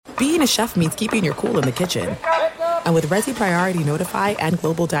being a chef means keeping your cool in the kitchen. And with Resi Priority Notify and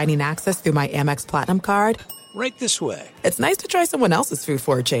Global Dining Access through my Amex Platinum card, right this way. It's nice to try someone else's food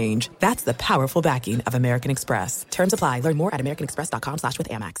for a change. That's the powerful backing of American Express. Terms apply. Learn more at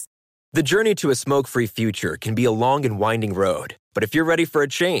americanexpress.com/withAmex. The journey to a smoke-free future can be a long and winding road. But if you're ready for a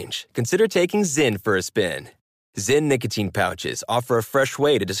change, consider taking Zyn for a spin. Zyn nicotine pouches offer a fresh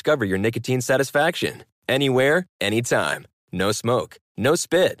way to discover your nicotine satisfaction. Anywhere, anytime. No smoke, no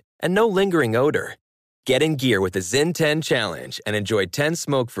spit, and no lingering odor. Get in gear with the Zyn 10 Challenge and enjoy 10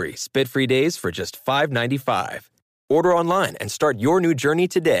 smoke-free, spit-free days for just $5.95. Order online and start your new journey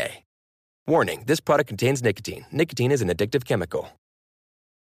today. Warning, this product contains nicotine. Nicotine is an addictive chemical.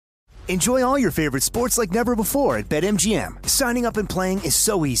 Enjoy all your favorite sports like never before at BetMGM. Signing up and playing is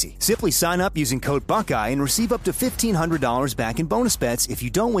so easy. Simply sign up using code Buckeye and receive up to $1,500 back in bonus bets if you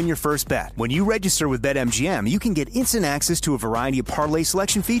don't win your first bet. When you register with BetMGM, you can get instant access to a variety of parlay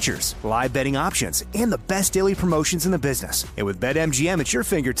selection features, live betting options, and the best daily promotions in the business. And with BetMGM at your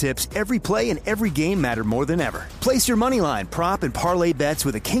fingertips, every play and every game matter more than ever. Place your moneyline, prop, and parlay bets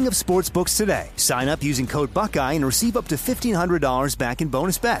with the king of sportsbooks today. Sign up using code Buckeye and receive up to $1,500 back in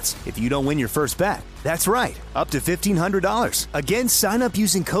bonus bets if you don't win your first bet. That's right, up to $1,500. Again, sign up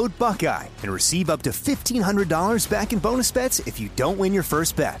using code Buckeye and receive up to $1,500 back in bonus bets if you don't win your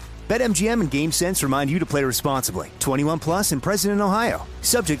first bet. BetMGM and GameSense remind you to play responsibly. 21 plus and present in Ohio.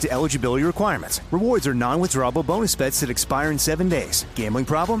 Subject to eligibility requirements. Rewards are non-withdrawable bonus bets that expire in 7 days. Gambling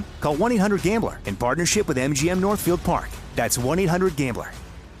problem? Call 1-800-GAMBLER in partnership with MGM Northfield Park. That's 1-800-GAMBLER.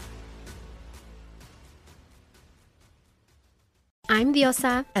 I'm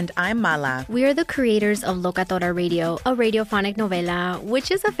Diosa. And I'm Mala. We are the creators of Locatora Radio, a radiophonic novela,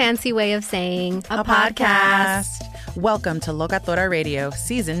 which is a fancy way of saying a podcast. Welcome to Locatora Radio,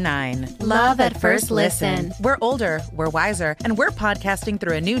 Season 9. Love at first listen. We're older, we're wiser, and we're podcasting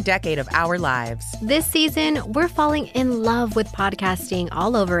through a new decade of our lives. This season, we're falling in love with podcasting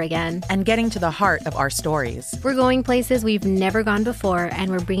all over again. And getting to the heart of our stories. We're going places we've never gone before,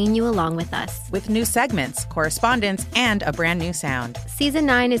 and we're bringing you along with us. With new segments, correspondence, and a brand new sound. Season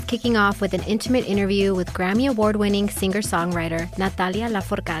 9 is kicking off with an intimate interview with Grammy Award-winning singer-songwriter Natalia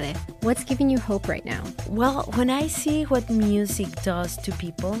Lafourcade. What's giving you hope right now? Well, when I see what music does to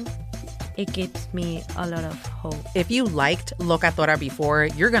people, it gives me a lot of hope. If you liked Locatora before,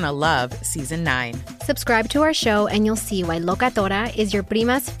 you're going to love Season 9. Subscribe to our show and you'll see why Locatora is your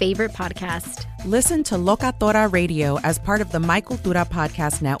prima's favorite podcast. Listen to Locatora Radio as part of the My Cultura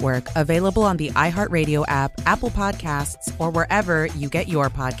Podcast Network, available on the iHeartRadio app, Apple Podcasts, or wherever you get your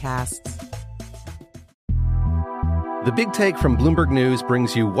podcasts. The Big Take from Bloomberg News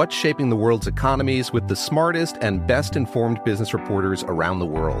brings you what's shaping the world's economies with the smartest and best-informed business reporters around the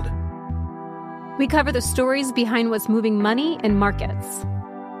world. We cover the stories behind what's moving money and markets,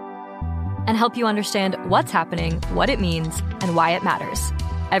 and help you understand what's happening, what it means, and why it matters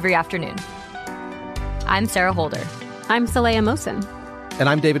every afternoon. I'm Sarah Holder. I'm Saleha Mohsen. And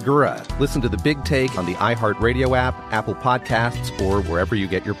I'm David Gura. Listen to The Big Take on the iHeartRadio app, Apple Podcasts, or wherever you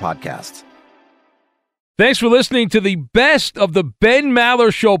get your podcasts. Thanks for listening to the Best of the Ben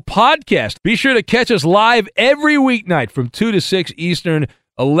Maller Show podcast. Be sure to catch us live every weeknight from 2 to 6 Eastern,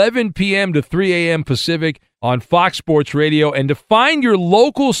 11 p.m. to 3 a.m. Pacific on Fox Sports Radio. And to find your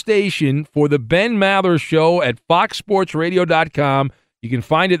local station for the Ben Maller Show at foxsportsradio.com, you can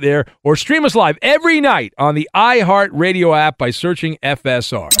find it there, or stream us live every night on the iHeartRadio app by searching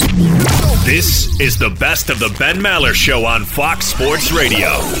FSR. This is the Best of the Ben Maller Show on Fox Sports Radio.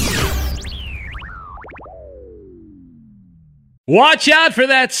 Watch out for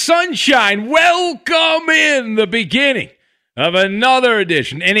that sunshine. Welcome in the beginning of another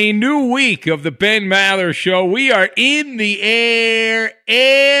edition and a new week of the Ben Maller Show. We are in the air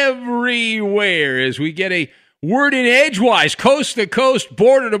everywhere as we get a word in edgewise, coast to coast,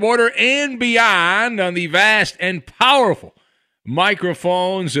 border to border, and beyond on the vast and powerful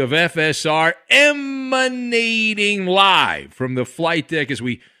microphones of FSR, emanating live from the flight deck as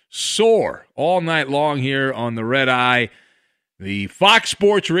we soar all night long here on the Red Eye, the Fox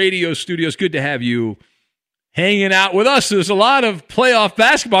Sports Radio studios. Good to have you hanging out with us. There's a lot of playoff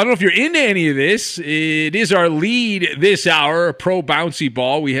basketball. I don't know if you're into any of this. It is our lead this hour, pro bouncy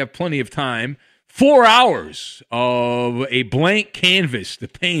ball. We have plenty of time. 4 hours of a blank canvas to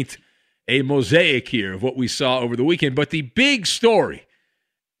paint a mosaic here of what we saw over the weekend. But the big story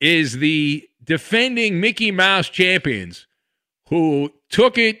is the defending Mickey Mouse champions who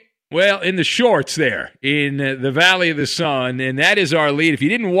took it, well, in the shorts there in the Valley of the Sun. And that is our lead. If you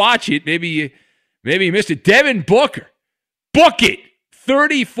didn't watch it, maybe you missed it. Devin Booker. Book it.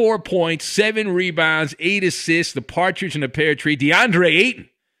 34 points, 7 rebounds, 8 assists, the partridge in a pear tree. DeAndre Ayton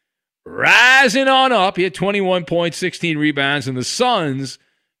rising on up. He had 21 points, 16 rebounds, and the Suns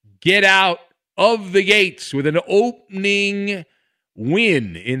get out of the gates with an opening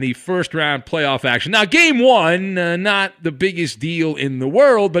win in the first-round playoff action. Now, game one, not the biggest deal in the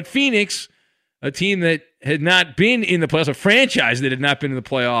world, but Phoenix, a team that had not been in the playoffs, a franchise that had not been in the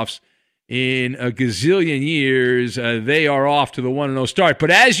playoffs in a gazillion years, they are off to the 1-0 start.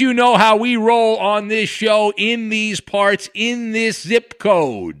 But as you know how we roll on this show, in these parts, in this zip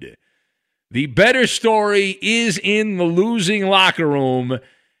code, the better story is in the losing locker room,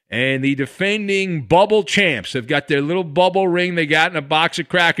 and the defending bubble champs have got their little bubble ring they got in a box of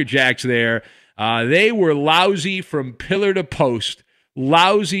Cracker Jacks there. They were lousy from pillar to post.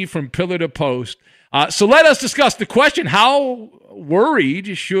 Lousy from pillar to post. So let us discuss the question, how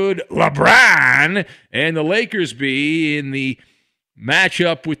worried should LeBron and the Lakers be in the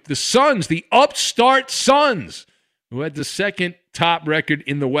matchup with the Suns, the upstart Suns, who had the second top record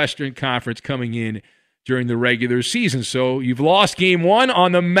in the Western Conference coming in during the regular season. So you've lost game one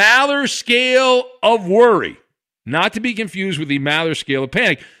on the Maller scale of worry, not to be confused with the Maller scale of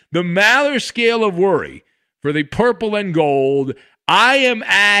panic. The Maller scale of worry for the purple and gold, I am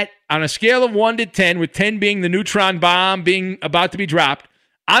at, on a scale of 1 to 10, with 10 being the neutron bomb being about to be dropped,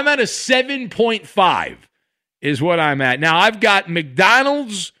 I'm at a 7.5 is what I'm at. Now, I've got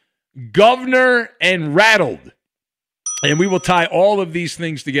McDonald's, Governor, and Rattled. And we will tie all of these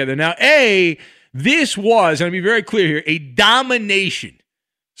things together. Now, this was, and I'll be very clear here, a domination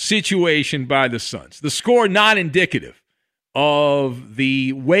situation by the Suns. The score not indicative of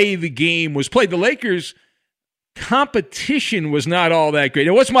the way the game was played. The Lakers' competition was not all that great.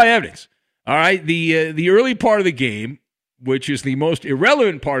 Now, what's my evidence? All right, the early part of the game, which is the most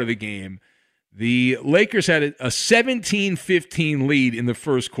irrelevant part of the game, the Lakers had a 17-15 lead in the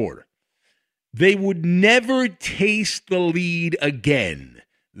first quarter. They would never taste the lead again.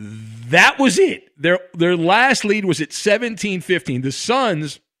 That was it. Their last lead was at 17-15. The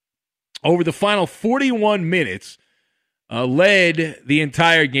Suns, over the final 41 minutes, led the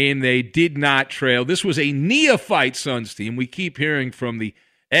entire game. They did not trail. This was a neophyte Suns team. We keep hearing from the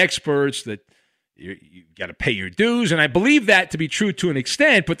experts that you got to pay your dues, and I believe that to be true to an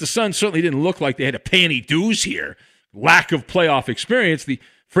extent, but the Suns certainly didn't look like they had to pay any dues here. Lack of playoff experience. The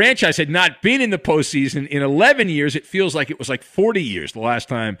franchise had not been in the postseason in 11 years. It feels like it was like 40 years the last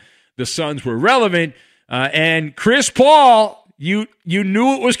time the Suns were relevant. And Chris Paul, you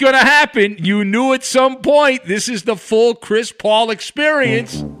knew it was going to happen. You knew at some point this is the full Chris Paul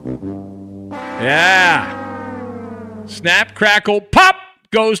experience. Yeah. Snap, crackle, pop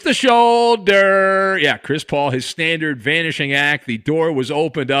goes the shoulder. Yeah, Chris Paul, his standard vanishing act. The door was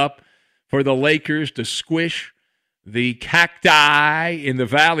opened up for the Lakers to squish the cacti in the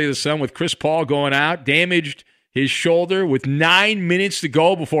Valley of the Sun with Chris Paul going out, damaged his shoulder with 9 minutes to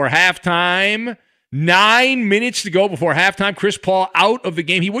go before halftime. 9 minutes to go before halftime. Chris Paul out of the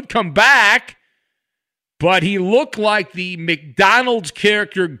game. He would come back, but he looked like the McDonald's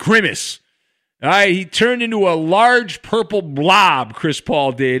character Grimace. All right, he turned into a large purple blob, Chris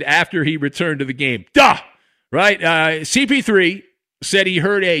Paul did, after he returned to the game. Duh! Right? CP3 said he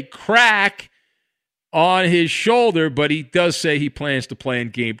heard a crack on his shoulder, but he does say he plans to play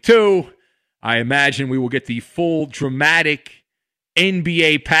in Game 2. I imagine we will get the full dramatic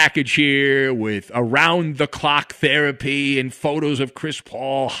NBA package here with around-the-clock therapy and photos of Chris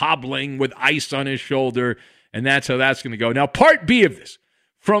Paul hobbling with ice on his shoulder, and that's how that's going to go. Now, part B of this,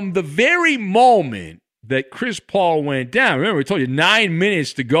 from the very moment that Chris Paul went down, remember we told you 9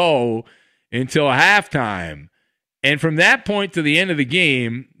 minutes to go until halftime, and from that point to the end of the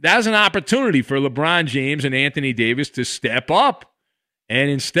game, that was an opportunity for LeBron James and Anthony Davis to step up. And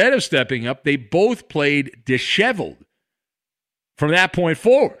instead of stepping up, they both played disheveled from that point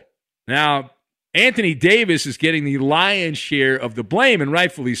forward. Now, Anthony Davis is getting the lion's share of the blame, and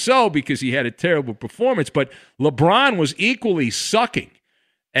rightfully so, because he had a terrible performance. But LeBron was equally sucking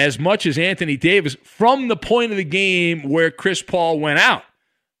as much as Anthony Davis from the point of the game where Chris Paul went out.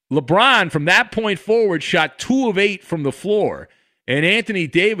 LeBron, from that point forward, shot 2 of 8 from the floor. And Anthony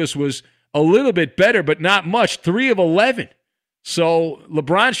Davis was a little bit better, but not much, 3 of 11. So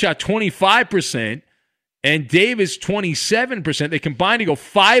LeBron shot 25% and Davis 27%. They combined to go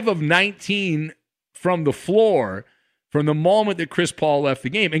 5 of 19 from the floor from the moment that Chris Paul left the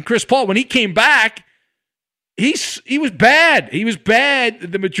game. And Chris Paul, when he came back, he was bad. He was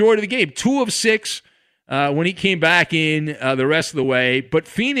bad the majority of the game. 2 of 6 when he came back in the rest of the way. But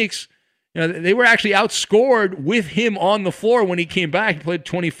Phoenix, they were actually outscored with him on the floor when he came back. He played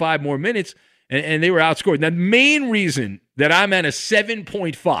 25 more minutes, and they were outscored. Now, the main reason that I'm at a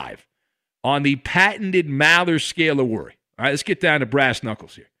 7.5 on the patented Maller scale of worry. All right, let's get down to brass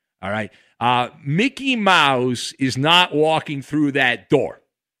knuckles here. All right. Mickey Mouse is not walking through that door.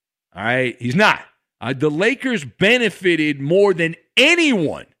 All right. He's not. The Lakers benefited more than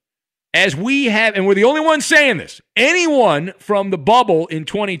anyone, as we have, and we're the only ones saying this, anyone from the bubble in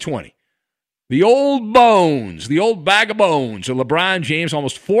 2020. The old bones, the old bag of bones of LeBron James,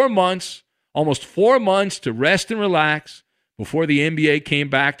 almost 4 months to rest and relax before the NBA came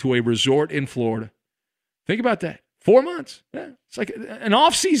back to a resort in Florida. Think about that. 4 months. Yeah, it's like an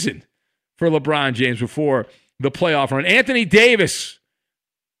offseason for LeBron James before the playoff run. Anthony Davis,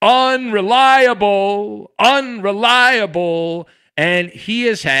 unreliable, and he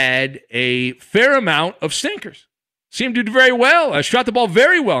has had a fair amount of stinkers. Seemed to do very well. Shot the ball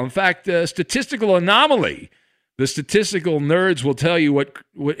very well. In fact, statistical anomaly. The statistical nerds will tell you what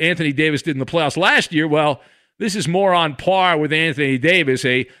Anthony Davis did in the playoffs last year. Well, this is more on par with Anthony Davis,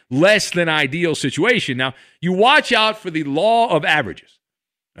 a less than ideal situation. Now, you watch out for the law of averages.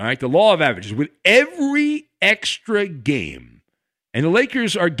 All right, the law of averages. With every extra game, and the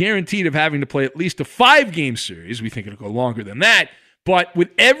Lakers are guaranteed of having to play at least a 5-game series. We think it'll go longer than that. But with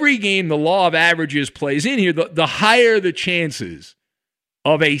every game, the law of averages plays in here. The higher the chances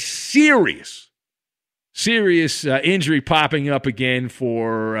of a serious injury popping up again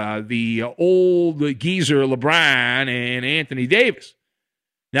for the old geezer LeBron and Anthony Davis.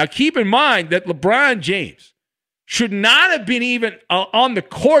 Now, keep in mind that LeBron James should not have been even on the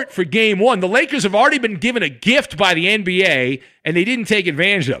court for Game 1. The Lakers have already been given a gift by the NBA, and they didn't take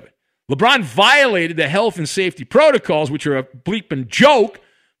advantage of it. LeBron violated the health and safety protocols, which are a bleeping joke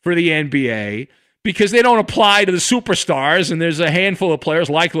for the NBA, because they don't apply to the superstars, and there's a handful of players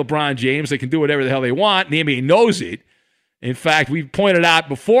like LeBron James that can do whatever the hell they want, and the NBA knows it. In fact, we've pointed out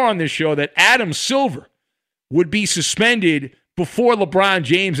before on this show that Adam Silver would be suspended before LeBron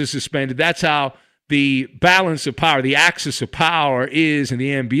James is suspended. That's how the balance of power, the axis of power is in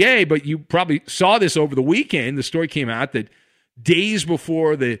the NBA. But you probably saw this over the weekend. The story came out that days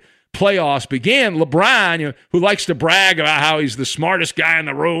before the playoffs began, LeBron, who likes to brag about how he's the smartest guy in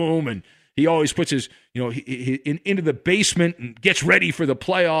the room, and he always puts his, into the basement and gets ready for the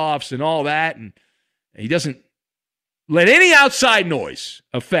playoffs and all that, and he doesn't let any outside noise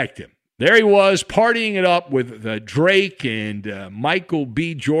affect him. There he was, partying it up with Drake and Michael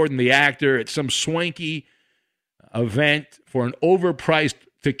B. Jordan, the actor, at some swanky event for an overpriced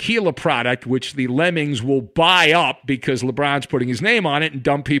tequila product, which the Lemmings will buy up because LeBron's putting his name on it, and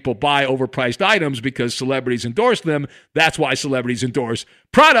dumb people buy overpriced items because celebrities endorse them. That's why celebrities endorse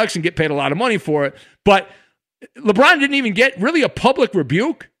products and get paid a lot of money for it. But LeBron didn't even get really a public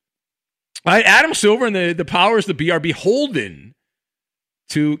rebuke. Adam Silver and the powers that be are beholden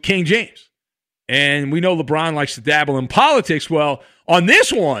to King James. And we know LeBron likes to dabble in politics. Well, on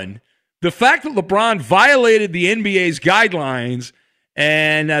this one, the fact that LeBron violated the NBA's guidelines,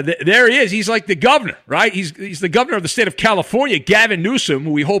 and there he is. He's like the governor, right? He's the governor of the state of California, Gavin Newsom,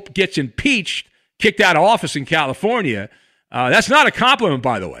 who we hope gets impeached, kicked out of office in California. That's not a compliment,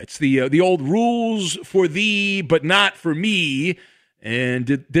 by the way. It's the old rules for thee, but not for me. And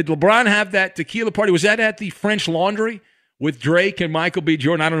did LeBron have that tequila party? Was that at the French Laundry with Drake and Michael B.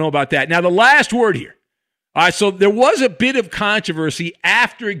 Jordan? I don't know about that. Now, the last word here. All right, so there was a bit of controversy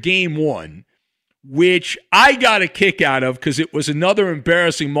after Game 1, which I got a kick out of because it was another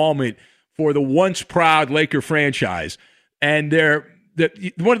embarrassing moment for the once proud Laker franchise. And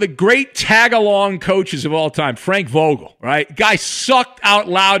one of the great tag-along coaches of all time, Frank Vogel, right? Guy sucked out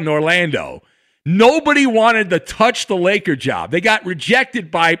loud in Orlando. Nobody wanted to touch the Laker job. They got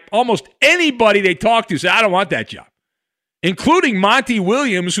rejected by almost anybody they talked to. Said, I don't want that job, including Monty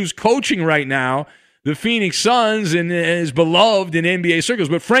Williams, who's coaching right now the Phoenix Suns and is beloved in NBA circles.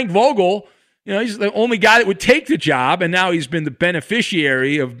 But Frank Vogel, he's the only guy that would take the job, and now he's been the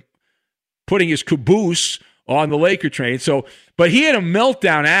beneficiary of putting his caboose on the Laker train. But he had a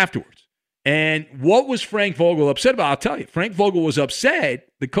meltdown afterwards. And what was Frank Vogel upset about? I'll tell you. Frank Vogel was upset,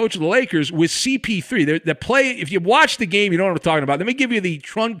 the coach of the Lakers, with CP3. The play, if you watch the game, you know what I'm talking about. Let me give you the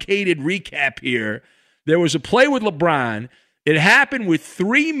truncated recap here. There was a play with LeBron. It happened with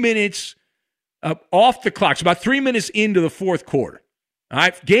 3 minutes off the clock. It's about 3 minutes into the fourth quarter. All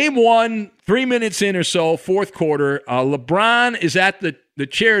right, Game 1, 3 minutes in or so, fourth quarter. LeBron is at the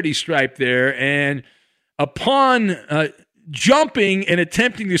charity stripe there, and upon jumping and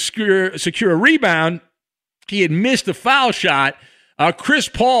attempting to secure a rebound, he had missed a foul shot. Chris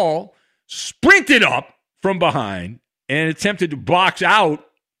Paul sprinted up from behind and attempted to box out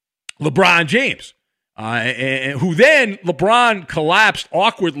LeBron James, and who then LeBron collapsed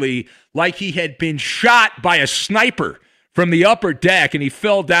awkwardly like he had been shot by a sniper from the upper deck, and he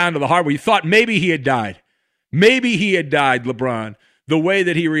fell down to the hardwood. You thought maybe he had died. Maybe he had died, LeBron. the way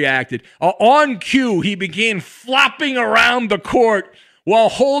that he reacted. On cue, he began flopping around the court while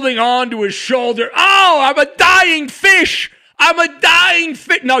holding on to his shoulder. Oh, I'm a dying fish. I'm a dying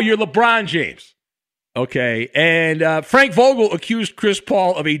fish. No, you're LeBron James. Okay, and Frank Vogel accused Chris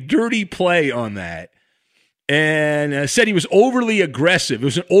Paul of a dirty play on that and said he was overly aggressive. It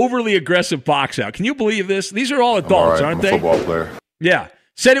was an overly aggressive box out. Can you believe this? These are all adults, aren't they? I'm a football player. Yeah.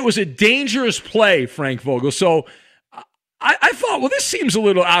 Said it was a dangerous play, Frank Vogel. So I thought, well, this seems a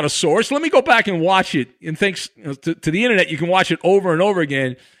little out of sorts. Let me go back and watch it. And thanks to the internet, you can watch it over and over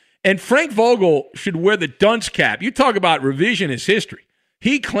again. And Frank Vogel should wear the dunce cap. You talk about revisionist history.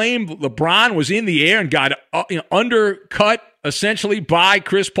 He claimed LeBron was in the air and got undercut essentially by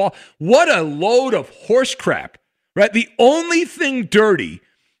Chris Paul. What a load of horse crap, right? The only thing dirty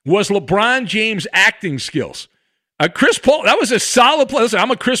was LeBron James' acting skills. Chris Paul, that was a solid play. Listen,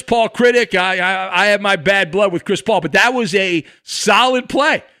 I'm a Chris Paul critic. I have my bad blood with Chris Paul, but that was a solid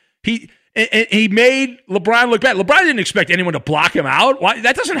play. He made LeBron look bad. LeBron didn't expect anyone to block him out. Why?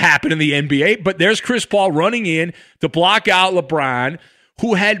 That doesn't happen in the NBA, but there's Chris Paul running in to block out LeBron,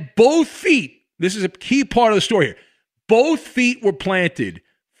 who had both feet. This is a key part of the story here. Both feet were planted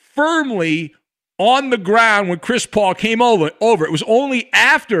firmly on the ground when Chris Paul came over. It was only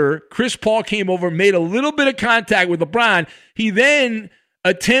after Chris Paul came over, made a little bit of contact with LeBron, he then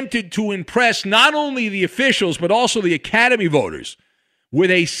attempted to impress not only the officials, but also the Academy voters with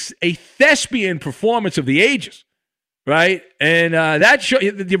a thespian performance of the ages, right? And that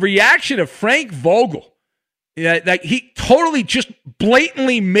the reaction of Frank Vogel, that he totally just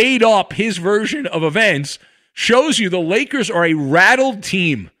blatantly made up his version of events, shows you the Lakers are a rattled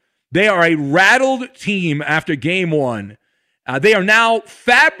team. They are a rattled team after game one. They are now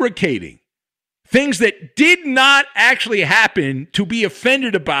fabricating things that did not actually happen to be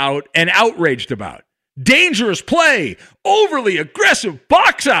offended about and outraged about. Dangerous play, overly aggressive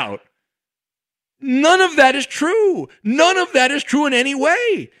box out. None of that is true. None of that is true in any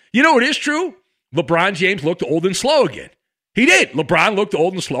way. You know what is true? LeBron James looked old and slow again. He did. LeBron looked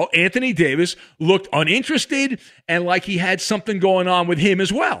old and slow. Anthony Davis looked uninterested and like he had something going on with him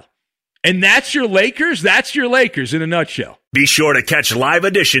as well. And that's your Lakers? That's your Lakers in a nutshell. Be sure to catch live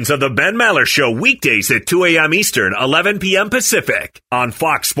editions of the Ben Maller Show weekdays at 2 a.m. Eastern, 11 p.m. Pacific on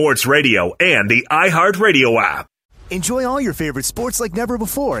Fox Sports Radio and the iHeartRadio app. Enjoy all your favorite sports like never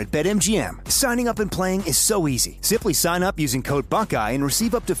before at BetMGM. Signing up and playing is so easy. Simply sign up using code Buckeye and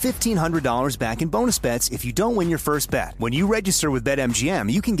receive up to $1,500 back in bonus bets if you don't win your first bet. When you register with BetMGM,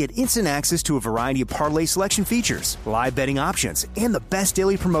 you can get instant access to a variety of parlay selection features, live betting options, and the best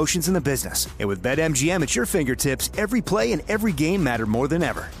daily promotions in the business. And with BetMGM at your fingertips, every play and every game matter more than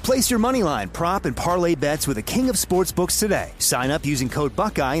ever. Place your moneyline, prop, and parlay bets with the king of sportsbooks today. Sign up using code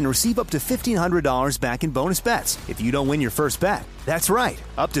Buckeye and receive up to $1,500 back in bonus bets if you don't win your first bet. That's right,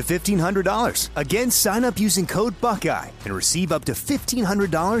 up to $1,500. Again, sign up using code Buckeye and receive up to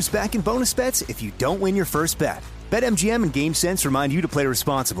 $1,500 back in bonus bets if you don't win your first bet. BetMGM and GameSense remind you to play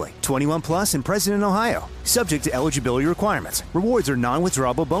responsibly. 21 plus and present in Ohio. Subject to eligibility requirements. Rewards are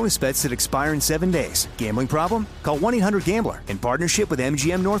non-withdrawable bonus bets that expire in 7 days. Gambling problem? Call 1-800-GAMBLER in partnership with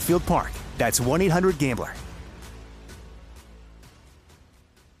MGM Northfield Park. That's 1-800-GAMBLER.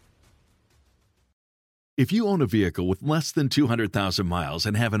 If you own a vehicle with less than 200,000 miles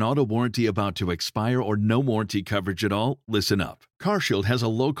and have an auto warranty about to expire or no warranty coverage at all, listen up. CarShield has a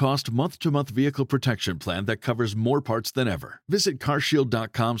low-cost month-to-month vehicle protection plan that covers more parts than ever. Visit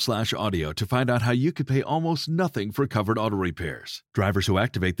carshield.com/audio to find out how you could pay almost nothing for covered auto repairs. Drivers who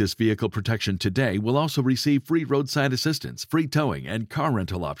activate this vehicle protection today will also receive free roadside assistance, free towing, and car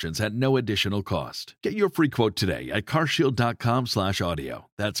rental options at no additional cost. Get your free quote today at carshield.com/audio.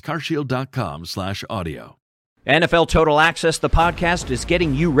 That's carshield.com/audio. NFL Total Access, the podcast, is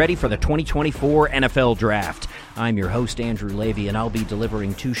getting you ready for the 2024 NFL Draft. I'm your host, Andrew Levy, and I'll be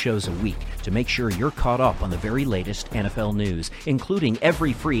delivering 2 shows a week to make sure you're caught up on the very latest NFL news, including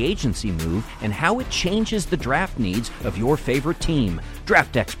every free agency move and how it changes the draft needs of your favorite team.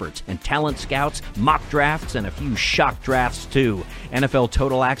 Draft experts and talent scouts, mock drafts, and a few shock drafts, too. NFL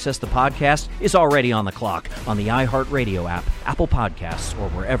Total Access, the podcast, is already on the clock on the iHeartRadio app, Apple Podcasts, or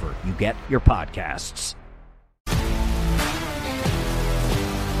wherever you get your podcasts.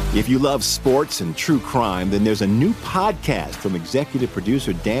 If you love sports and true crime, then there's a new podcast from executive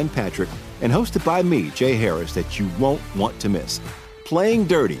producer Dan Patrick and hosted by me, Jay Harris, that you won't want to miss. Playing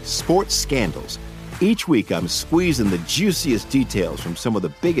Dirty: Sports Scandals. Each week, I'm squeezing the juiciest details from some of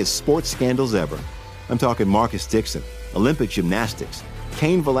the biggest sports scandals ever. I'm talking Marcus Dixon, Olympic gymnastics,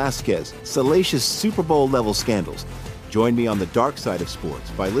 Cain Velasquez, salacious Super Bowl-level scandals. Join me on the dark side of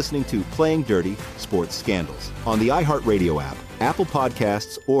sports by listening to Playing Dirty: Sports Scandals on the iHeartRadio app, Apple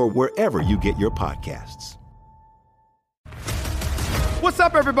Podcasts, or wherever you get your podcasts. What's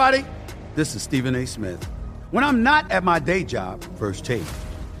up, everybody? This is Stephen A. Smith. When I'm not at my day job, First Take,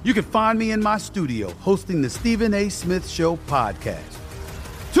 you can find me in my studio hosting the Stephen A. Smith Show podcast.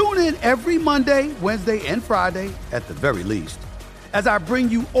 Tune in every Monday, Wednesday, and Friday, at the very least, as I bring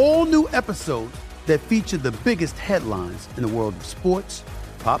you all new episodes that feature the biggest headlines in the world of sports,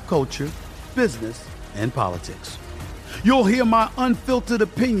 pop culture, business, and politics. You'll hear my unfiltered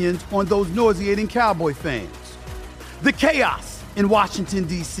opinions on those nauseating Cowboy fans, the chaos in Washington,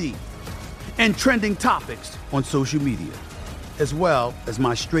 D.C., and trending topics on social media, as well as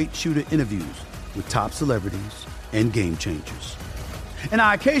my straight shooter interviews with top celebrities and game changers. And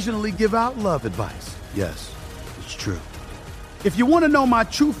I occasionally give out love advice. Yes, it's true. If you want to know my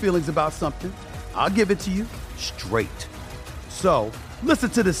true feelings about something, I'll give it to you straight. So listen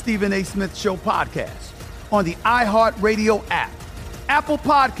to the Stephen A. Smith Show podcast on the iHeartRadio app, Apple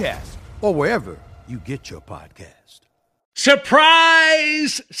Podcasts, or wherever you get your podcast.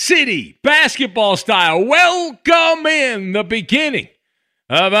 Surprise City, basketball style. Welcome in the beginning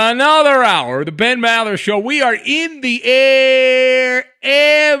of another hour of the Ben Maller Show. We are in the air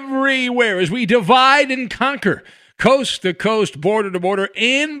everywhere as we divide and conquer, coast to coast, border to border,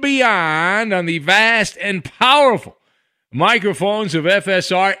 and beyond on the vast and powerful microphones of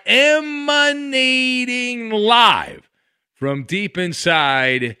FSR, emanating live from deep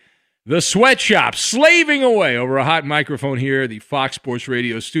inside the sweatshop, slaving away over a hot microphone here at the Fox Sports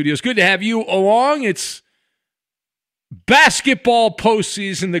Radio studios. Good to have you along. It's basketball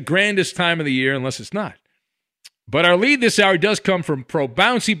postseason, the grandest time of the year, unless it's not. But our lead this hour does come from Pro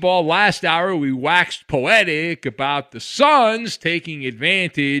Bouncy Ball. Last hour, we waxed poetic about the Suns taking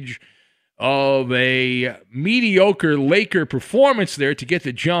advantage of a mediocre Laker performance there to get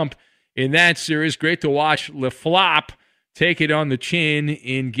the jump in that series. Great to watch LeFlop take it on the chin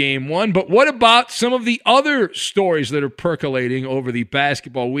in Game 1. But what about some of the other stories that are percolating over the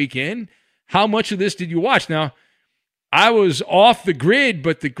basketball weekend? How much of this did you watch? Now, I was off the grid,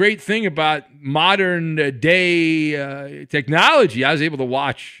 but the great thing about modern day technology, I was able to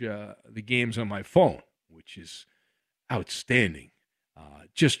watch the games on my phone, which is outstanding.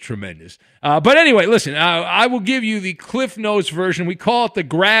 Just tremendous. But anyway, listen, I will give you the Cliff Notes version. We call it the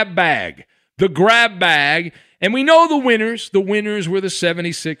grab bag. The grab bag. And we know the winners. The winners were the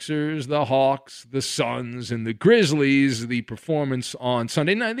 76ers, the Hawks, the Suns, and the Grizzlies, the performance on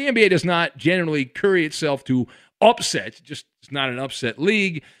Sunday. Now, the NBA does not generally curry itself to upsets. Just it's not an upset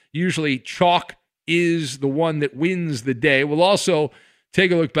league. Usually chalk is the one that wins the day. We'll also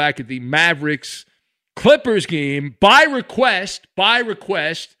take a look back at the Mavericks-Clippers game by request.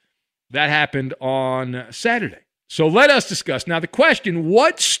 That happened on Saturday. So let us discuss. Now the question,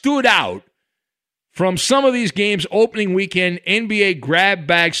 what stood out from some of these games opening weekend NBA grab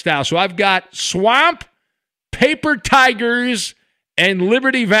bag style? So I've got Swamp, Paper Tigers, and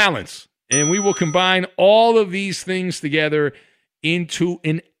Liberty Valance. And we will combine all of these things together into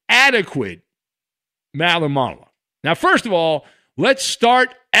an adequate Maller monologue. Now, first of all, let's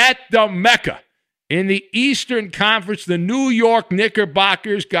start at the Mecca. In the Eastern Conference, the New York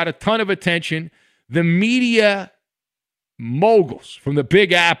Knickerbockers got a ton of attention. The media moguls from the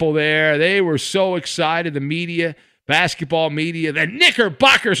Big Apple there, they were so excited, the media, basketball media, the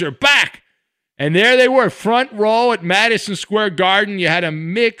Knickerbockers are back. And there they were, front row at Madison Square Garden. You had a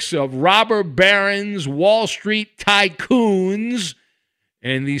mix of robber barons, Wall Street tycoons,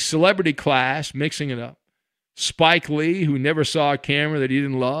 and the celebrity class mixing it up. Spike Lee, who never saw a camera that he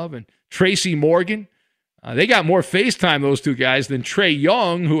didn't love, and Tracy Morgan. They got more FaceTime, those two guys, than Trae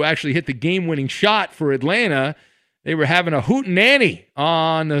Young, who actually hit the game-winning shot for Atlanta. They were having a hootenanny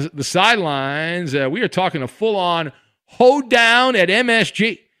on the sidelines. We are talking a full-on hoedown at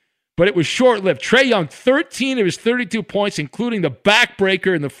MSG. But it was short-lived. Trae Young, 13 of his 32 points, including the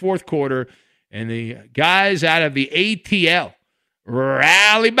backbreaker in the fourth quarter. And the guys out of the ATL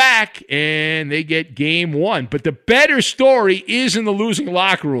rally back, and they get game one. But the better story is in the losing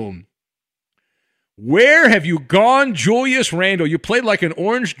locker room. Where have you gone, Julius Randle? You played like an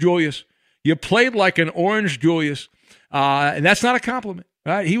orange Julius. And that's not a compliment.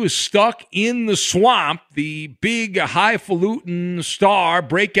 Right? He was stuck in the swamp, the big highfalutin star,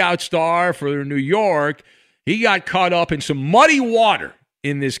 breakout star for New York. He got caught up in some muddy water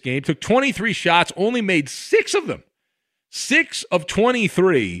in this game. Took 23 shots, only made 6 of them. 6 of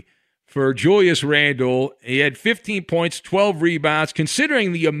 23 for Julius Randle. He had 15 points, 12 rebounds.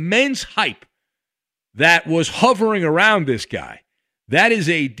 Considering the immense hype that was hovering around this guy, that is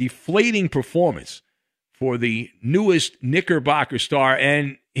a deflating performance for the newest Knickerbocker star,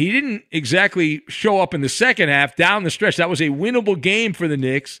 and he didn't exactly show up in the second half down the stretch. That was a winnable game for the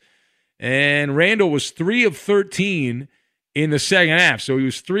Knicks, and Randall was 3 of 13 in the second half. So he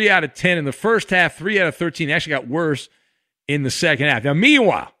was 3 out of 10 in the first half, 3 out of 13. It actually got worse in the second half. Now,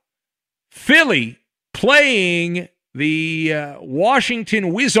 meanwhile, Philly playing the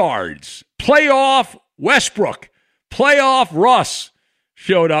Washington Wizards. Playoff Westbrook. Playoff Russ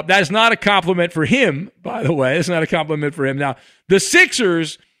showed up. That's not a compliment for him, by the way. It's not a compliment for him. Now, the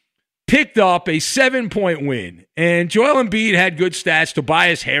Sixers picked up a 7-point win, and Joel Embiid had good stats.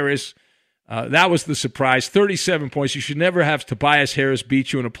 Tobias Harris, that was the surprise. 37 points. You should never have Tobias Harris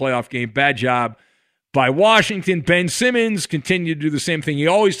beat you in a playoff game. Bad job by Washington. Ben Simmons continued to do the same thing he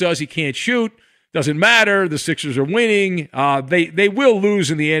always does. He can't shoot. Doesn't matter. The Sixers are winning. They will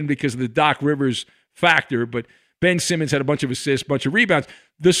lose in the end because of the Doc Rivers factor, but Ben Simmons had a bunch of assists, bunch of rebounds.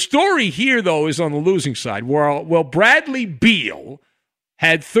 The story here, though, is on the losing side. Well, Bradley Beal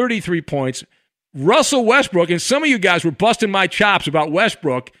had 33 points. Russell Westbrook, and some of you guys were busting my chops about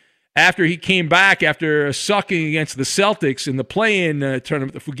Westbrook after he came back after sucking against the Celtics in the play-in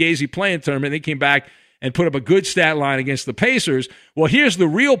tournament, the Fugazi play-in tournament. They came back and put up a good stat line against the Pacers. Well, here's the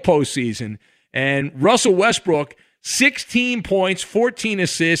real postseason. And Russell Westbrook, 16 points, 14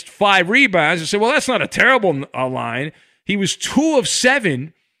 assists, 5 rebounds. I said, well, that's not a terrible line. He was 2 of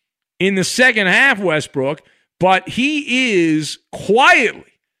 7 in the second half, Westbrook, but he is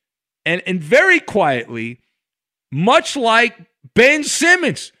quietly and very quietly, much like Ben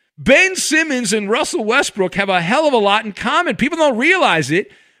Simmons. Ben Simmons and Russell Westbrook have a hell of a lot in common. People don't realize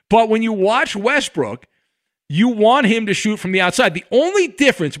it, but when you watch Westbrook, you want him to shoot from the outside. The only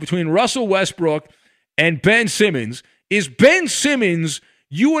difference between Russell Westbrook and Ben Simmons is Ben Simmons,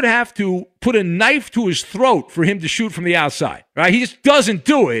 you would have to put a knife to his throat for him to shoot from the outside, right? He just doesn't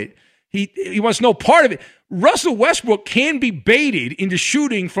do it. He wants no part of it. Russell Westbrook can be baited into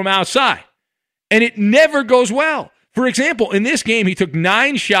shooting from outside, and it never goes well. For example, in this game, he took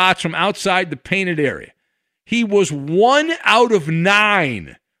 9 shots from outside the painted area. He was 1 out of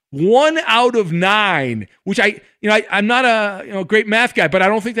 9. 1 out of 9, which I'm not a great math guy, but I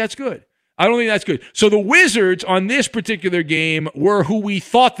don't think that's good. I don't think that's good. So the Wizards on this particular game were who we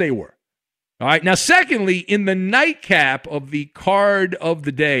thought they were. All right. Now, secondly, in the nightcap of the card of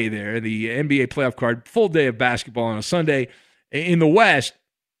the day there, the NBA playoff card, full day of basketball on a Sunday in the West,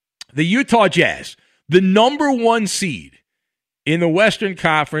 the Utah Jazz, the number 1 seed in the Western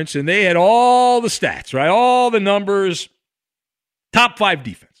Conference, and they had all the stats, right? All the numbers. Top 5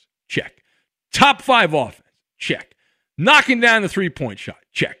 defense, check. Top 5 offense, check. Knocking down the three-point shot,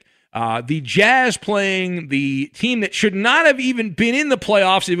 check. The Jazz playing the team that should not have even been in the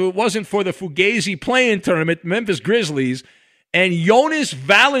playoffs if it wasn't for the Fugazi play-in tournament, Memphis Grizzlies, and Jonas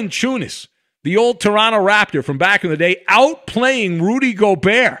Valanciunas, the old Toronto Raptor from back in the day, outplaying Rudy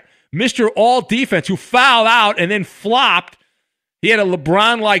Gobert, Mr. All-Defense, who fouled out and then flopped. He had a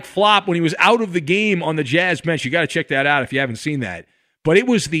LeBron-like flop when he was out of the game on the Jazz bench. You got to check that out if you haven't seen that. But it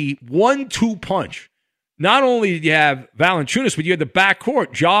was the 1-2 punch. Not only did you have Valanciunas, but you had the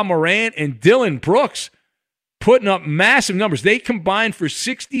backcourt, Ja Morant and Dillon Brooks, putting up massive numbers. They combined for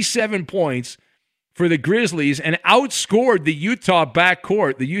 67 points for the Grizzlies and outscored the Utah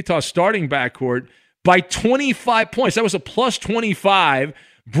backcourt, the Utah starting backcourt, by 25 points. That was a plus 25,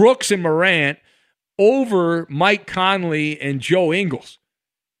 Brooks and Morant, over Mike Conley and Joe Ingles.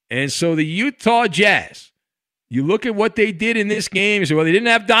 And so the Utah Jazz, you look at what they did in this game, you say, well, they didn't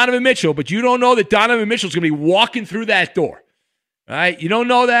have Donovan Mitchell, but you don't know that Donovan Mitchell's going to be walking through that door. All right? You don't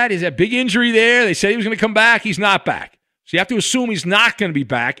know that. He's had a big injury there. They said he was going to come back. He's not back. So you have to assume he's not going to be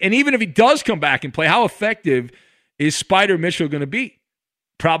back. And even if he does come back and play, how effective is Spider Mitchell going to be?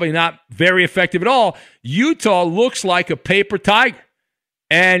 Probably not very effective at all. Utah looks like a paper tiger.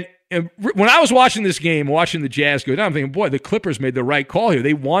 And when I was watching this game, watching the Jazz go down, I'm thinking, boy, the Clippers made the right call here.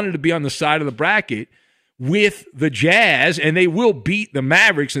 They wanted to be on the side of the bracket with the Jazz, and they will beat the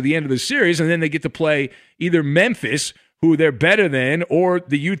Mavericks at the end of the series, and then they get to play either Memphis, who they're better than, or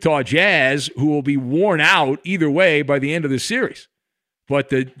the Utah Jazz, who will be worn out either way by the end of the series. But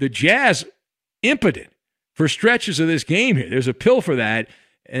the Jazz, impotent for stretches of this game here. There's a pill for that.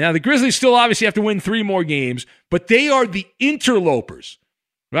 And now the Grizzlies still obviously have to win 3 more games, but they are the interlopers,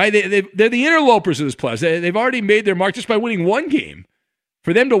 right? They're the interlopers of this playoffs. They've already made their mark just by winning 1 game.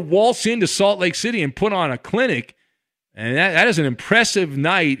 For them to waltz into Salt Lake City and put on a clinic, and that is an impressive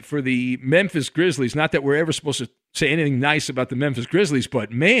night for the Memphis Grizzlies. Not that we're ever supposed to say anything nice about the Memphis Grizzlies,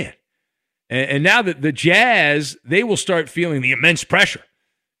 but man. And now that the Jazz, they will start feeling the immense pressure.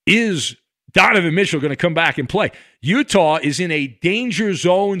 Is Donovan Mitchell going to come back and play? Utah is in a danger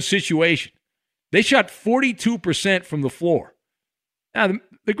zone situation. They shot 42% from the floor. Now,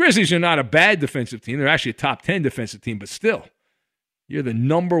 the Grizzlies are not a bad defensive team. They're actually a top 10 defensive team, but still, you're the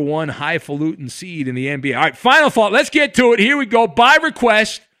number one highfalutin seed in the NBA. All right, final thought. Let's get to it. Here we go. By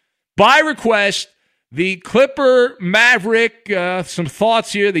request, the Clipper Maverick, some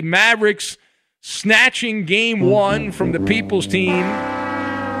thoughts here. The Mavericks snatching game one from the People's team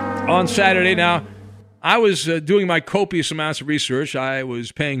on Saturday. Now, I was doing my copious amounts of research. I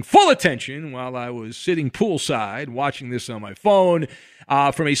was paying full attention while I was sitting poolside watching this on my phone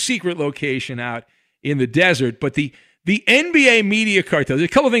from a secret location out in the desert. But the NBA media cartel, there's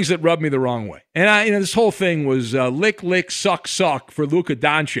a couple of things that rubbed me the wrong way. And this whole thing was lick, lick, suck, suck for Luka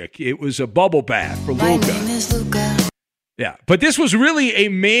Doncic. It was a bubble bath for Luka. Yeah, but this was really a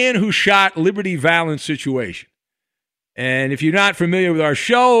man who shot Liberty Valance situation. And if you're not familiar with our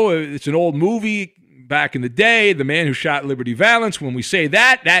show, it's an old movie back in the day, The Man Who Shot Liberty Valance. When we say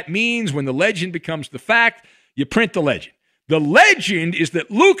that, that means when the legend becomes the fact, you print the legend. The legend is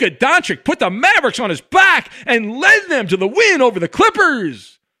that Luka Doncic put the Mavericks on his back and led them to the win over the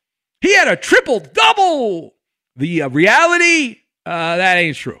Clippers. He had a triple-double. The reality, that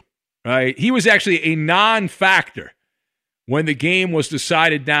ain't true, right? He was actually a non-factor when the game was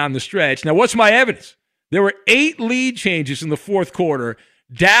decided down the stretch. Now, what's my evidence? There were 8 lead changes in the fourth quarter.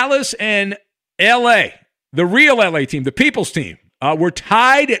 Dallas and L.A., the real L.A. team, the People's team, were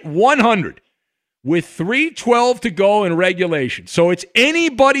tied at 100 with 3:12 to go in regulation. So it's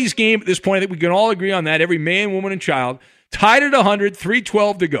anybody's game at this point. I think we can all agree on that. Every man, woman, and child tied at 100,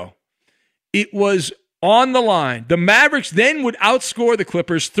 3:12 to go. It was on the line. The Mavericks then would outscore the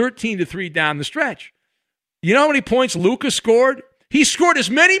Clippers 13-3 down the stretch. You know how many points Luka scored? He scored as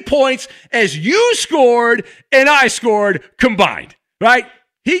many points as you scored and I scored combined, right?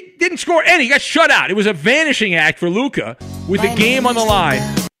 He didn't score any. He got shut out. It was a vanishing act for Luka with the game on the line.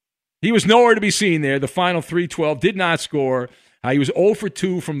 He was nowhere to be seen there. The final 3:12 did not score. He was 0 for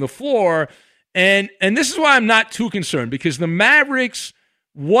 2 from the floor. And this is why I'm not too concerned, because the Mavericks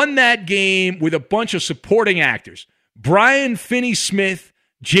won that game with a bunch of supporting actors. Brian Finney-Smith,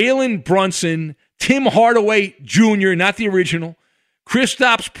 Jalen Brunson, Tim Hardaway Jr., not the original,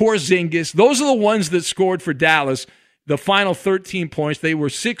 Kristaps Porzingis. Those are the ones that scored for Dallas. The final 13 points. They were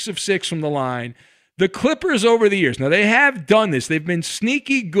 6 of 6 from the line. The Clippers over the years, now they have done this. They've been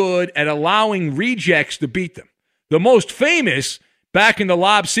sneaky good at allowing rejects to beat them. The most famous back in the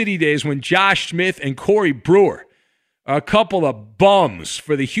Lob City days when Josh Smith and Corey Brewer, a couple of bums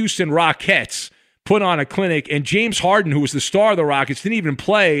for the Houston Rockets, put on a clinic. And James Harden, who was the star of the Rockets, didn't even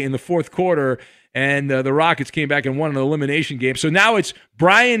play in the fourth quarter. And the Rockets came back and won an elimination game. So now it's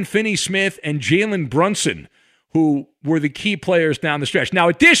Brian Finney-Smith and Jalen Brunson who were the key players down the stretch. Now,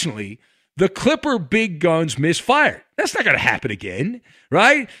 additionally, the Clipper big guns misfired. That's not going to happen again,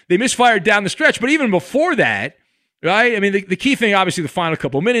 right? They misfired down the stretch. But even before that, right, I mean, the key thing, obviously, the final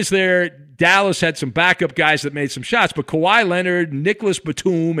couple of minutes there, Dallas had some backup guys that made some shots. But Kawhi Leonard, Nicholas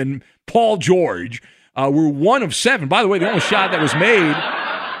Batum, and Paul George were 1 of 7. By the way, the only shot that was made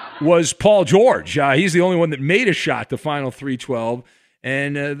was Paul George. He's the only one that made a shot, the final 3:12.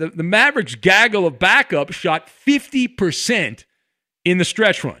 And the Mavericks' gaggle of backup shot 50% in the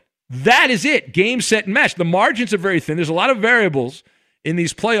stretch run. That is it. Game, set, and match. The margins are very thin. There's a lot of variables in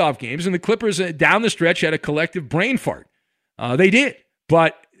these playoff games, and the Clippers down the stretch had a collective brain fart. They did.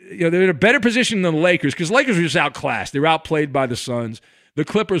 But they're in a better position than the Lakers, because the Lakers were just outclassed. They were outplayed by the Suns. The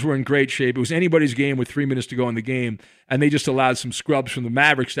Clippers were in great shape. It was anybody's game with 3 minutes to go in the game, and they just allowed some scrubs from the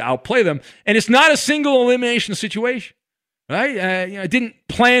Mavericks to outplay them. And it's not a single elimination situation, right? I didn't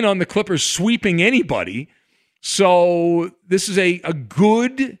plan on the Clippers sweeping anybody, so this is a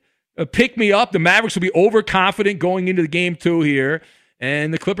good pick-me-up. The Mavericks will be overconfident going into the game 2 here,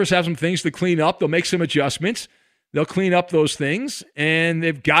 and the Clippers have some things to clean up. They'll make some adjustments. They'll clean up those things, and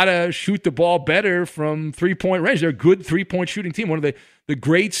they've got to shoot the ball better from three-point range. They're a good three-point shooting team, one of the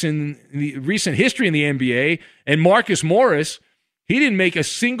greats in the recent history in the NBA. And Marcus Morris, he didn't make a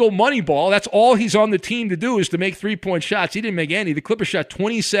single money ball. That's all he's on the team to do, is to make three-point shots. He didn't make any. The Clippers shot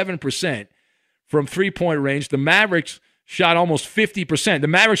 27% from three-point range. The Mavericks shot almost 50%. The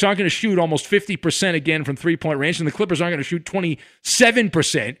Mavericks aren't going to shoot almost 50% again from three-point range, and the Clippers aren't going to shoot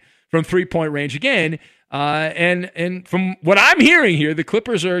 27% from three-point range again. And from what I'm hearing here, the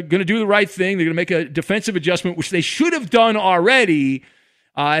Clippers are going to do the right thing. They're going to make a defensive adjustment, which they should have done already,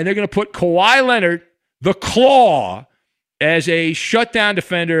 and they're going to put Kawhi Leonard, the Claw, as a shutdown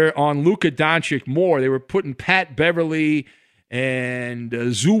defender on Luka Doncic more. They were putting Pat Beverly and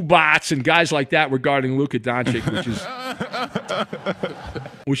Zubats and guys like that regarding Luka Doncic,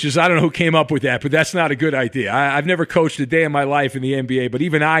 which is I don't know who came up with that, but that's not a good idea. I've never coached a day in my life in the NBA, but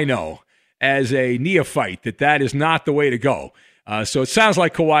even I know. as a neophyte that is not the way to go. So it sounds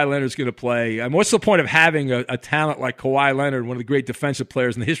like Kawhi Leonard's going to play. And what's the point of having a talent like Kawhi Leonard, one of the great defensive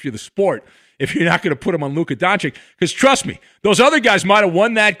players in the history of the sport, if you're not going to put him on Luka Doncic? Because trust me, those other guys might have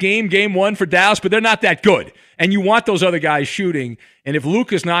won that game one for Dallas, but they're not that good. And you want those other guys shooting. And if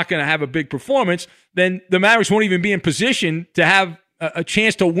Luka's not going to have a big performance, then the Mavericks won't even be in position to have a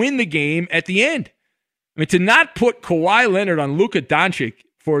chance to win the game at the end. I mean, to not put Kawhi Leonard on Luka Doncic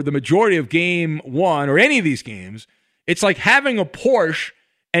for the majority of game one or any of these games, it's like having a Porsche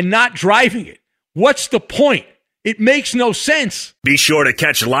and not driving it. What's the point? It makes no sense. Be sure to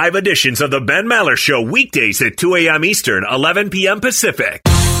catch live editions of the Ben Maller Show weekdays at 2 a.m. Eastern, 11 p.m. Pacific.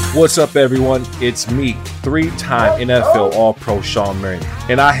 What's up, everyone? It's me, three-time NFL All-Pro Sean Merriman,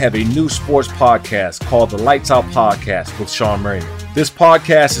 and I have a new sports podcast called the Lights Out Podcast with Sean Merriman. This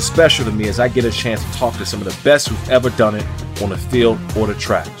podcast is special to me as I get a chance to talk to some of the best who've ever done it on the field or the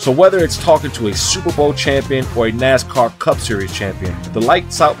track. So whether it's talking to a Super Bowl champion or a NASCAR Cup Series champion, the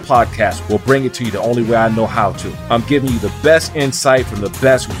Lights Out Podcast will bring it to you the only way I know how to. I'm giving you the best insight from the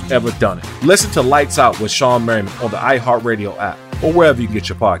best who've ever done it. Listen to Lights Out with Sean Merriman on the iHeartRadio app or wherever you get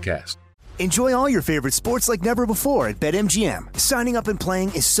your podcast. Enjoy all your favorite sports like never before at BetMGM. Signing up and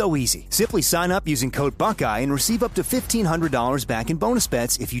playing is so easy. Simply sign up using code Buckeye and receive up to $1,500 back in bonus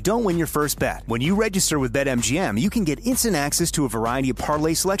bets if you don't win your first bet. When you register with BetMGM, you can get instant access to a variety of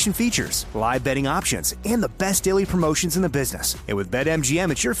parlay selection features, live betting options, and the best daily promotions in the business. And with BetMGM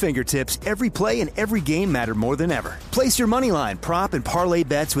at your fingertips, every play and every game matter more than ever. Place your moneyline, prop, and parlay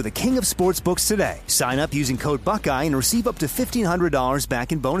bets with the king of sportsbooks today. Sign up using code Buckeye and receive up to $1,500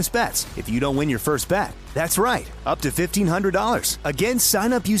 back in bonus bets if you don't win your first bet. That's right, up to $1,500. Again,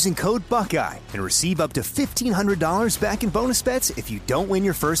 sign up using code Buckeye and receive up to $1,500 back in bonus bets if you don't win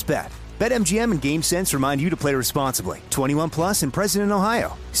your first bet. BetMGM and GameSense remind you to play responsibly. 21 plus and present in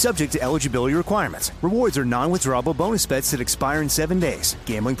Ohio. Subject to eligibility requirements. Rewards are non-withdrawable bonus bets that expire in 7 days.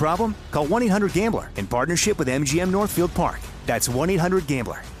 Gambling problem? Call 1-800-GAMBLER in partnership with MGM Northfield Park. That's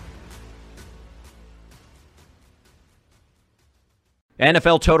 1-800-GAMBLER.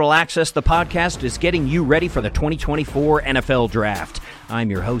 NFL Total Access, the podcast, is getting you ready for the 2024 NFL Draft. I'm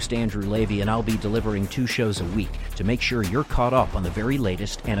your host, Andrew Levy, and I'll be delivering 2 shows a week to make sure you're caught up on the very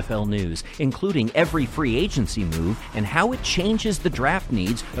latest NFL news, including every free agency move and how it changes the draft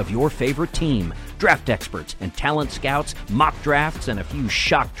needs of your favorite team. Draft experts and talent scouts, mock drafts, and a few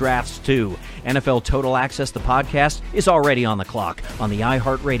shock drafts, too. NFL Total Access, the podcast, is already on the clock on the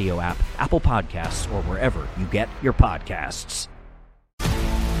iHeartRadio app, Apple Podcasts, or wherever you get your podcasts.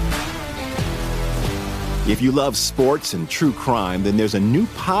 If you love sports and true crime, then there's a new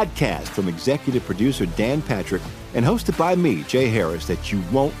podcast from executive producer Dan Patrick and hosted by me, Jay Harris, that you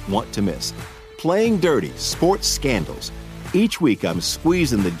won't want to miss. Playing Dirty: Sports Scandals. Each week, I'm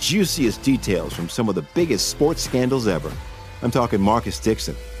squeezing the juiciest details from some of the biggest sports scandals ever. I'm talking Marcus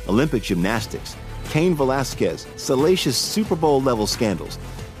Dixon, Olympic gymnastics, Cain Velasquez, salacious Super Bowl-level scandals.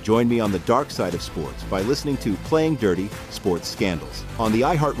 Join me on the dark side of sports by listening to Playing Dirty: Sports Scandals on the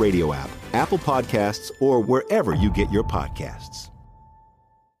iHeartRadio app, Apple Podcasts, or wherever you get your podcasts.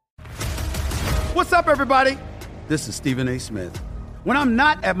 What's up, everybody? This is Stephen A. Smith. When I'm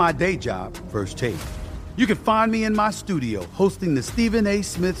not at my day job, First Take, you can find me in my studio hosting the Stephen A.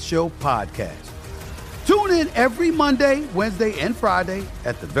 Smith Show podcast. Tune in every Monday, Wednesday, and Friday,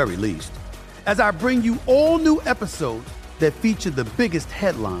 at the very least, as I bring you all new episodes that feature the biggest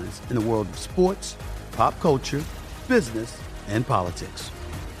headlines in the world of sports, pop culture, business, and politics.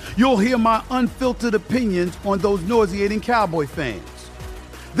 You'll hear my unfiltered opinions on those nauseating Cowboy fans,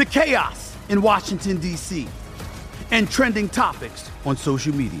 the chaos in Washington, D.C., and trending topics on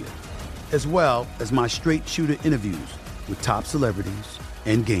social media, as well as my straight shooter interviews with top celebrities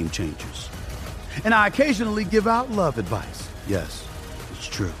and game changers. And I occasionally give out love advice. Yes, it's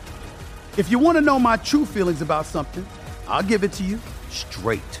true. If you want to know my true feelings about something, I'll give it to you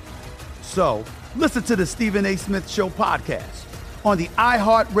straight. So, listen to the Stephen A. Smith Show podcast on the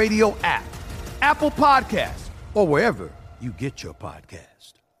iHeartRadio app, Apple Podcasts, or wherever you get your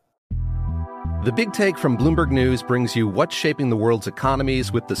podcast. The Big Take from Bloomberg News brings you what's shaping the world's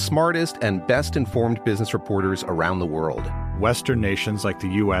economies with the smartest and best-informed business reporters around the world. Western nations like the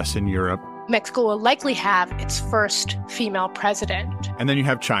U.S. and Europe. Mexico will likely have its first female president. And then you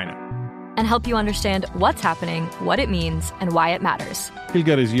have China. And help you understand what's happening, what it means, and why it matters. He'll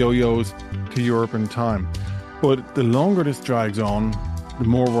get his yo-yos to Europe in time. But the longer this drags on, the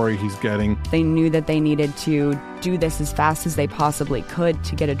more worry he's getting. They knew that they needed to do this as fast as they possibly could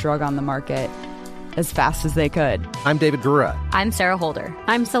to get a drug on the market as fast as they could. I'm David Gura. I'm Sarah Holder.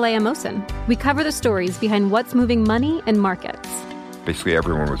 I'm Saleha Mohsin. We cover the stories behind what's moving money and markets. Basically,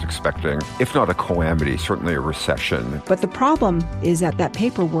 everyone was expecting, if not a calamity, certainly a recession. But the problem is that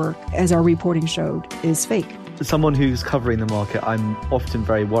paperwork, as our reporting showed, is fake. As someone who's covering the market, I'm often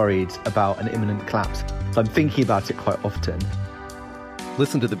very worried about an imminent collapse. So I'm thinking about it quite often.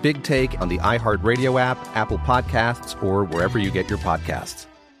 Listen to The Big Take on the iHeartRadio app, Apple Podcasts, or wherever you get your podcasts.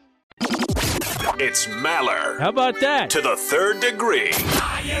 It's Maller. How about that? To the third degree.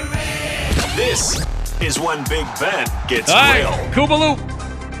 This is when Big Ben gets real. Koopaloop.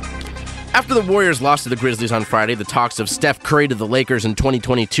 After the Warriors lost to the Grizzlies on Friday, the talks of Steph Curry to the Lakers in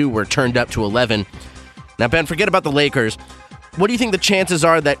 2022 were turned up to 11. Now, Ben, forget about the Lakers. What do you think the chances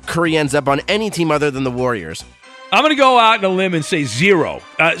are that Curry ends up on any team other than the Warriors? I'm going to go out on a limb and say 0.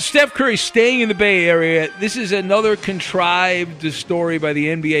 Steph Curry staying in the Bay Area. This is another contrived story by the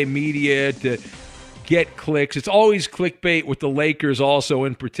NBA media to get clicks. It's always clickbait with the Lakers also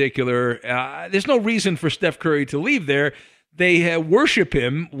in particular. There's no reason for Steph Curry to leave there. They worship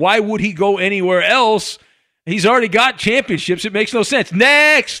him. Why would he go anywhere else? He's already got championships. It makes no sense.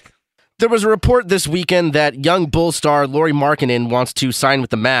 Next! There was a report this weekend that young Bulls star Lauri Markkanen wants to sign with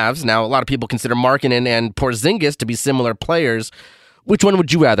the Mavs. Now, a lot of people consider Markkanen and Porzingis to be similar players. Which one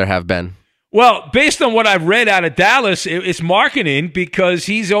would you rather have, Ben? Well, based on what I've read out of Dallas, it's Markkanen because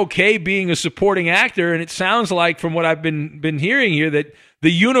he's okay being a supporting actor, and it sounds like from what I've been hearing here that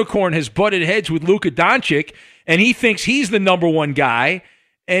the unicorn has butted heads with Luka Doncic, and he thinks he's the number one guy.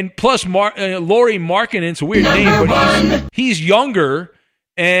 And plus, Lauri Markkanen's a weird name, but he's younger.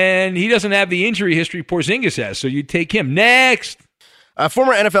 And he doesn't have the injury history Porzingis has, so you'd take him. Next!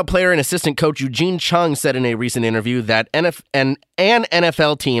 Former NFL player and assistant coach Eugene Chung said in a recent interview that an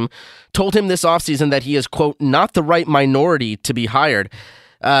NFL team told him this offseason that he is, quote, not the right minority to be hired.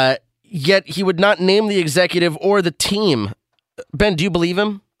 Yet he would not name the executive or the team. Ben, do you believe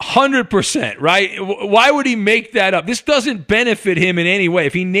him? 100%, right? Why would he make that up? This doesn't benefit him in any way.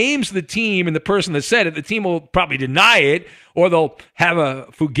 If he names the team and the person that said it, the team will probably deny it, or they'll have a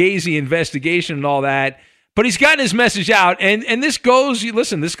Fugazi investigation and all that. But he's gotten his message out, and this goes,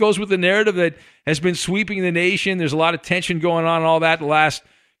 this goes with the narrative that has been sweeping the nation. There's a lot of tension going on and all that the last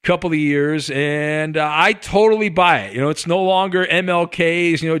couple of years, and I totally buy it. It's no longer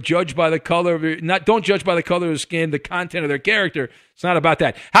MLKs, judge by the color of don't judge by the color of the skin, the content of their character. It's not about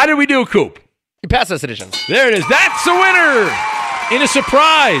that. How did we do, Coop? You passed us edition. There it is. That's the winner in a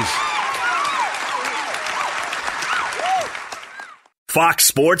surprise. Fox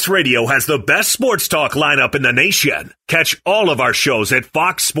Sports Radio has the best sports talk lineup in the nation. Catch all of our shows at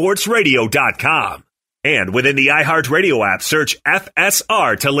foxsportsradio.com. And within the iHeartRadio app, search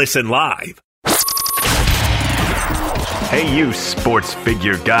FSR to listen live. Hey, you sports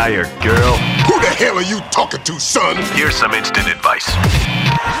figure guy or girl. Who the hell are you talking to, son? Here's some instant advice.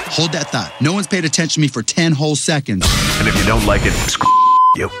 Hold that thought. No one's paid attention to me for 10 whole seconds. And if you don't like it, screw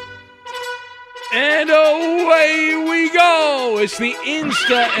you. And away we go. It's the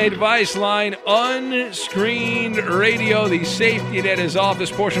Insta Advice Line, unscreened radio. The safety net is off.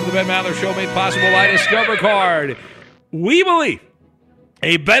 This portion of the Ben Maller Show made possible by Discover Card. We believe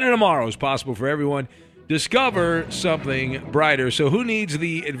a better tomorrow is possible for everyone. Discover something brighter. So who needs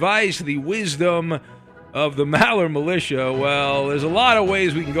the advice, the wisdom of the Maller Militia? Well, there's a lot of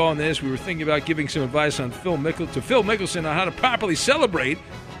ways we can go on this. We were thinking about giving some advice on Phil Mickelson on how to properly celebrate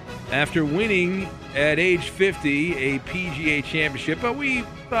after winning at age 50 a PGA championship, but we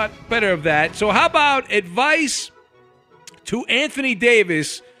thought better of that. So how about advice to Anthony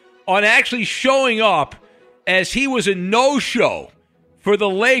Davis on actually showing up as he was a no-show for the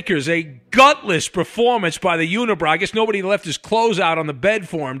Lakers, a gutless performance by the Unibrow. I guess nobody left his clothes out on the bed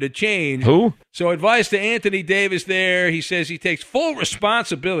for him to change. Who? So advice to Anthony Davis there. He says he takes full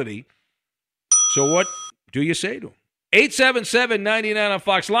responsibility. So what do you say to him? 877-99 on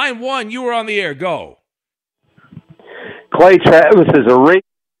Fox. Line 1, you were on the air. Go. Clay Travis is a rake.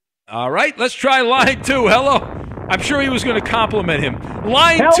 All right, let's try line 2. Hello. I'm sure he was going to compliment him.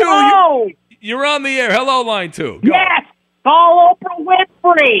 Line Hello. 2, you're on the air. Hello, line 2. Go. Yes, call Oprah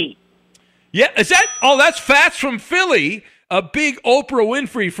Winfrey. Yeah, is that? Oh, that's Fats from Philly, a big Oprah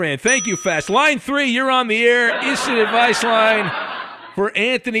Winfrey fan. Thank you, Fats. Line 3, you're on the air. Instant advice line for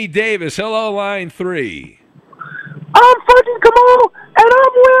Anthony Davis. Hello, line 3. I'm Fudgy Kamal, and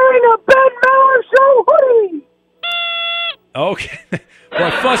I'm wearing a Ben Maller Show hoodie. Okay.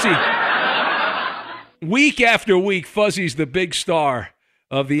 But Fuzzy, week after week, Fuzzy's the big star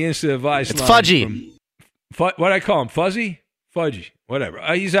of the Instant Advice line. Fudgy. What do I call him? Fuzzy? Fudgy. Whatever.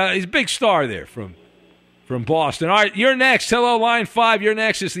 He's a big star there from Boston. All right, you're next. Hello, line 5. You're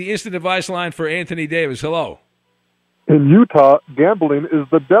next. It's the Instant Advice line for Anthony Davis. Hello. In Utah, gambling is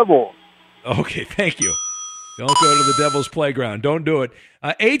the devil. Okay, thank you. Don't go to the Devil's Playground. Don't do it.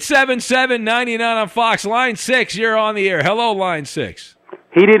 877-99 on Fox. Line 6, you're on the air. Hello, Line 6.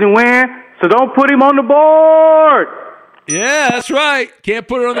 He didn't win, so don't put him on the board. Yeah, that's right. Can't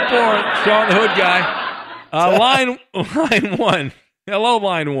put it on the board. Sean the Hood guy. Line 1. Hello,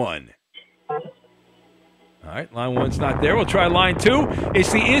 Line 1. All right, Line 1's not there. We'll try Line 2.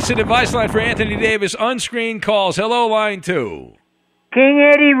 It's the instant advice line for Anthony Davis. Unscreened calls. Hello, Line 2. King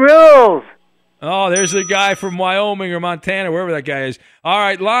Eddie rules. Oh, there's a guy from Wyoming or Montana, wherever that guy is. All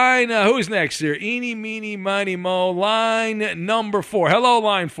right, line, who's next here? Eeny, meeny, miny, mo. Line number 4. Hello,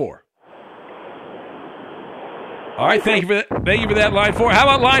 Line 4. All right, thank you for that, Line 4. How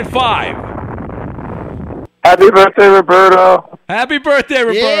about Line 5? Happy birthday, Roberto. Happy birthday,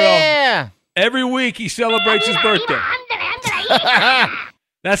 Roberto. Yeah. Every week he celebrates his birthday.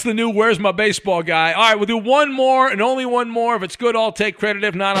 That's the new Where's My Baseball guy. All right, we'll do one more and only one more. If it's good, I'll take credit.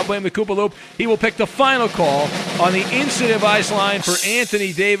 If not, I'll blame the Koopa Loop. He will pick the final call on the instant advice line for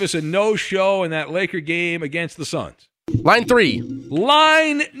Anthony Davis, a no-show in that Laker game against the Suns. Line 3.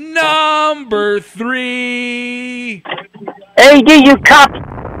 Line number 3. AD, you cop.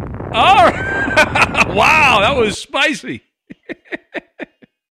 All right. Wow, that was spicy.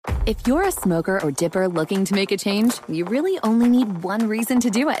 If you're a smoker or dipper looking to make a change, you really only need one reason to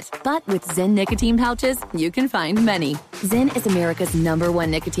do it. But with Zyn nicotine pouches, you can find many. Zyn is America's #1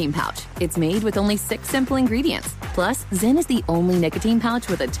 nicotine pouch. It's made with only 6 simple ingredients. Plus, Zyn is the only nicotine pouch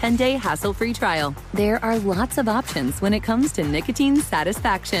with a 10-day hassle-free trial. There are lots of options when it comes to nicotine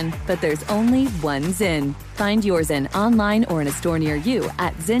satisfaction, but there's only one Zyn. Find your Zyn online or in a store near you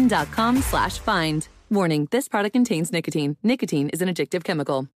at zyn.com/find. Warning, this product contains nicotine. Nicotine is an addictive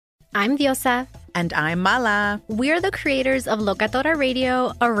chemical. I'm Diosa. And I'm Mala. We're the creators of Locatora Radio,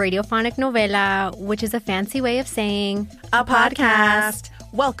 a radiophonic novela, which is a fancy way of saying a podcast.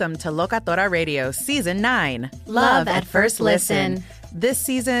 Welcome to Locatora Radio Season 9. Love at First Listen. This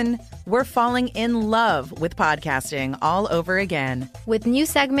season, we're falling in love with podcasting all over again. With new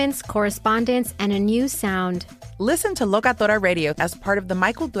segments, correspondence, and a new sound. Listen to Locatora Radio as part of the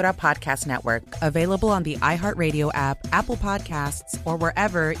Michael Dura Podcast Network, available on the iHeartRadio app, Apple Podcasts, or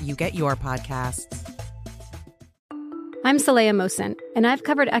wherever you get your podcasts. I'm Saleha Mohsen, and I've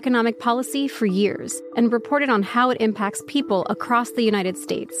covered economic policy for years and reported on how it impacts people across the United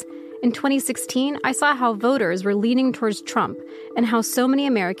States. In 2016, I saw how voters were leaning towards Trump and how so many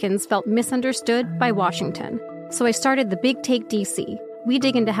Americans felt misunderstood by Washington. So I started The Big Take DC. We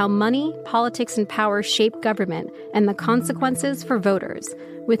dig into how money, politics, and power shape government and the consequences for voters.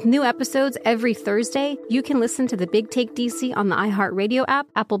 With new episodes every Thursday, you can listen to The Big Take DC on the iHeartRadio app,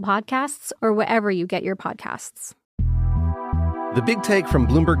 Apple Podcasts, or wherever you get your podcasts. The Big Take from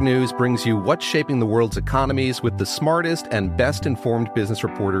Bloomberg News brings you what's shaping the world's economies with the smartest and best-informed business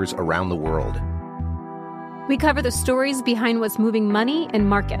reporters around the world. We cover the stories behind what's moving money and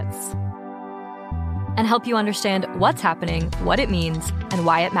markets, and help you understand what's happening, what it means, and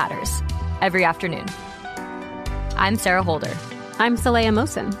why it matters every afternoon. I'm Sarah Holder. I'm Saleha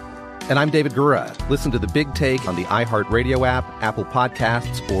Mohsen. And I'm David Gura. Listen to The Big Take on the iHeartRadio app, Apple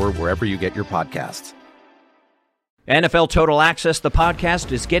Podcasts, or wherever you get your podcasts. NFL Total Access, the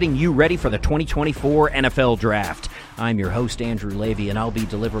podcast, is getting you ready for the 2024 NFL Draft. I'm your host, Andrew Levy, and I'll be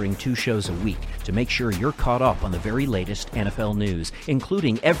delivering 2 shows a week to make sure you're caught up on the very latest NFL news,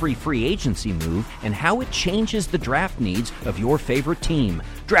 including every free agency move and how it changes the draft needs of your favorite team.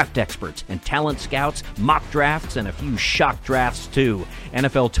 Draft experts and talent scouts, mock drafts, and a few shock drafts, too.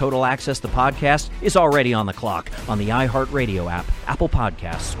 NFL Total Access, the podcast, is already on the clock on the iHeartRadio app, Apple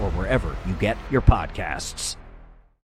Podcasts, or wherever you get your podcasts.